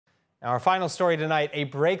Now, our final story tonight, a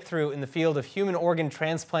breakthrough in the field of human organ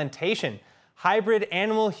transplantation, hybrid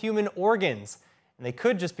animal-human organs. And they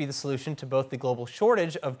could just be the solution to both the global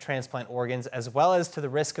shortage of transplant organs as well as to the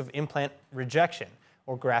risk of implant rejection,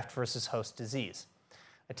 or graft-versus-host disease.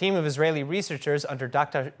 A team of Israeli researchers under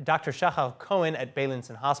Dr. Shachar Cohen at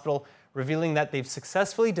Beilinson Hospital revealing that they've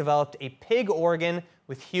successfully developed a pig organ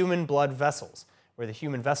with human blood vessels, where the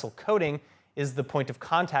human vessel coating is the point of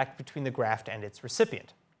contact between the graft and its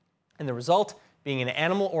recipient. And the result being an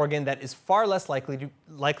animal organ that is far less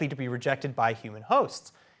likely to be rejected by human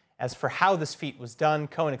hosts. As for how this feat was done,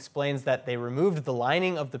 Cohen explains that they removed the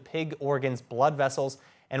lining of the pig organ's blood vessels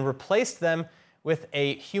and replaced them with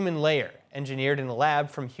a human layer, engineered in a lab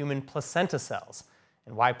from human placenta cells.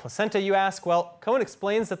 And why placenta, you ask? Well, Cohen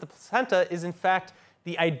explains that the placenta is in fact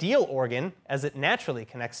the ideal organ as it naturally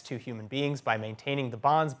connects to human beings by maintaining the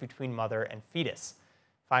bonds between mother and fetus.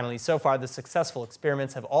 Finally, so far, the successful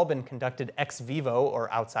experiments have all been conducted ex vivo, or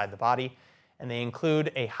outside the body, and they include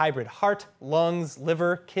a hybrid heart, lungs,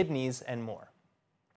 liver, kidneys, and more.